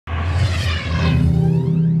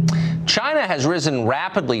China has risen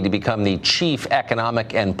rapidly to become the chief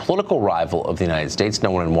economic and political rival of the United States. No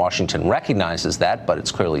one in Washington recognizes that, but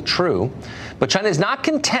it's clearly true. But China is not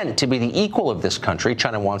content to be the equal of this country.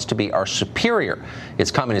 China wants to be our superior. Its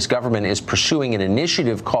communist government is pursuing an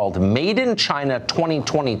initiative called Made in China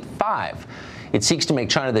 2025. It seeks to make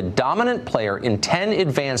China the dominant player in 10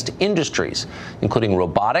 advanced industries, including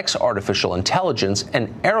robotics, artificial intelligence, and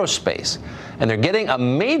aerospace. And they're getting a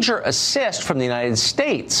major assist from the United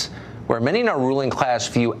States, where many in our ruling class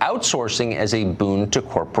view outsourcing as a boon to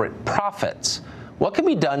corporate profits. What can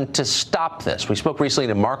be done to stop this? We spoke recently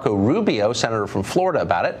to Marco Rubio, senator from Florida,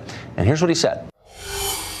 about it, and here's what he said.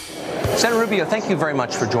 Senator Rubio, thank you very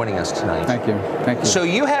much for joining us tonight. Thank you. Thank you. So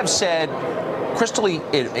you have said crystally,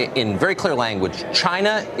 in very clear language,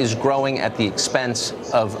 China is growing at the expense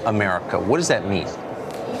of America. What does that mean?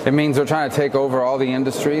 It means they're trying to take over all the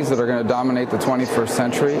industries that are going to dominate the 21st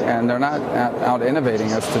century, and they're not out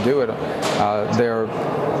innovating us to do it. They're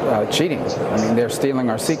cheating. I mean, they're stealing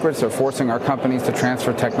our secrets. They're forcing our companies to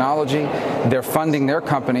transfer technology. They're funding their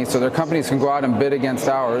companies so their companies can go out and bid against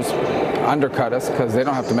ours, undercut us because they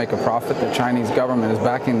don't have to make a profit. The Chinese government is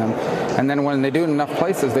backing them. And then when they do it in enough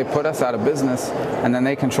places, they put us out of business, and then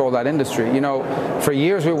they control that industry. You know, for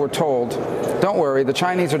years we were told, don't worry, the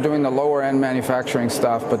Chinese are doing the lower end manufacturing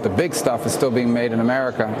stuff, but the big stuff is still being made in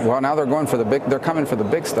America. Well, now they're going for the big, they're coming for the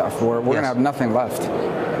big stuff. We're going to have nothing left.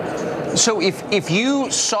 So if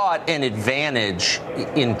you sought an advantage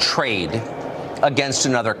in trade against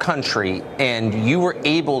another country and you were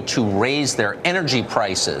able to raise their energy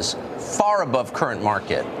prices far above current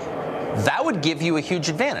market, that would give you a huge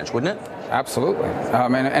advantage, wouldn't it? Absolutely.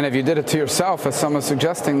 And if you did it to yourself, as someone's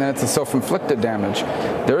suggesting, that it's a self-inflicted damage.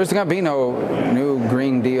 There is going to be no new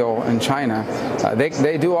Green Deal in China.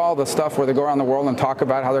 They do all the stuff where they go around the world and talk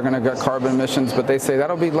about how they're going to get carbon emissions, but they say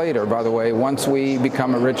that'll be later, by the way, once we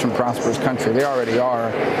become a rich and prosperous country. They already are.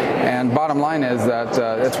 And bottom line is that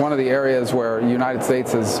it's one of the areas where the United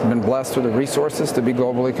States has been blessed with the resources to be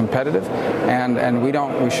globally competitive, and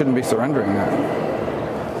we shouldn't be surrendering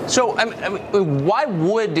that. So why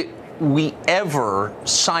would we ever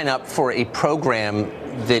sign up for a program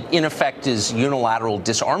that in effect is unilateral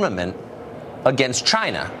disarmament against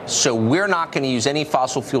China? So we're not going to use any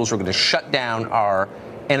fossil fuels. We're going to shut down our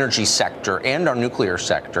energy sector and our nuclear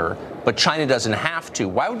sector, but China doesn't have to.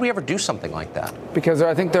 Why would we ever do something like that? Because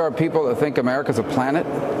I think there are people that think America's a planet.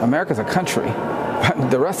 America's a country.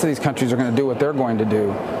 The rest of these countries are going to do what they're going to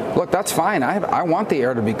do. Look, that's fine. I want the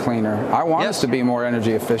air to be cleaner. I want us to be more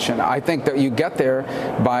energy efficient. I think that you get there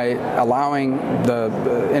by allowing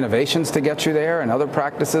the innovations to get you there and other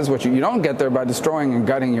practices, which you don't get there by destroying and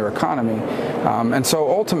gutting your economy. And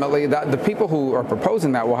so ultimately, the people who are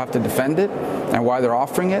proposing that will have to defend it and why they're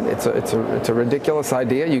offering it. It's a ridiculous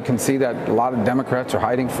idea. You can see that a lot of Democrats are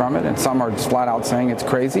hiding from it, and some are just flat out saying it's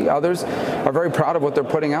crazy. Others are very proud of what they're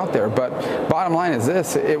putting out there. But bottom line is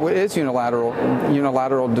this: it is unilateral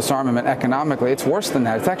disarmament economically. It's worse than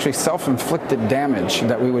that. It's actually self-inflicted damage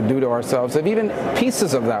that we would do to ourselves if even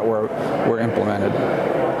pieces of that were implemented.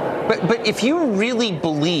 But if you really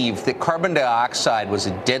believe that carbon dioxide was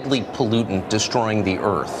a deadly pollutant destroying the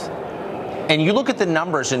earth, and you look at the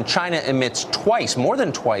numbers, and China emits twice, more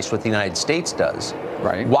than twice what the United States does,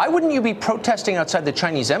 right? Why wouldn't you be protesting outside the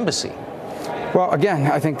Chinese embassy? Well, again,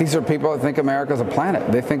 I think these are people that think America's a planet.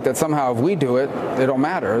 They think that somehow if we do it, it'll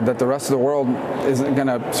matter, that the rest of the world isn't going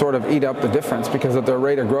to sort of eat up the difference because of their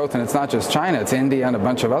rate of growth. And it's not just China, it's India and a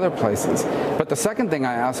bunch of other places. But the second thing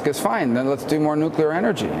I ask is, fine, then let's do more nuclear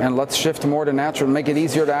energy and let's shift more to natural, make it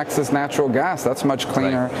easier to access natural gas. That's much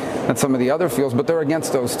cleaner than some of the other fuels, but they're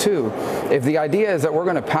against those too. If the idea is that we're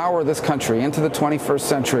going to power this country into the 21st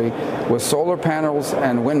century with solar panels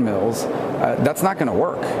and windmills, that's not going to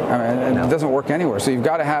work. I mean, it doesn't work anywhere. So you've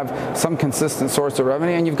got to have some consistent source of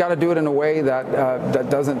revenue, and you've got to do it in a way that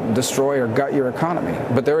that doesn't destroy or gut your economy.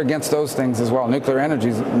 But they're against those things as well. Nuclear energy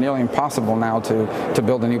is nearly impossible now to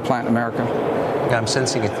build a new plant in America. Yeah, I'm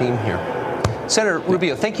sensing a theme here. Senator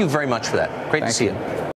Rubio, thank you very much for that. Great to see you.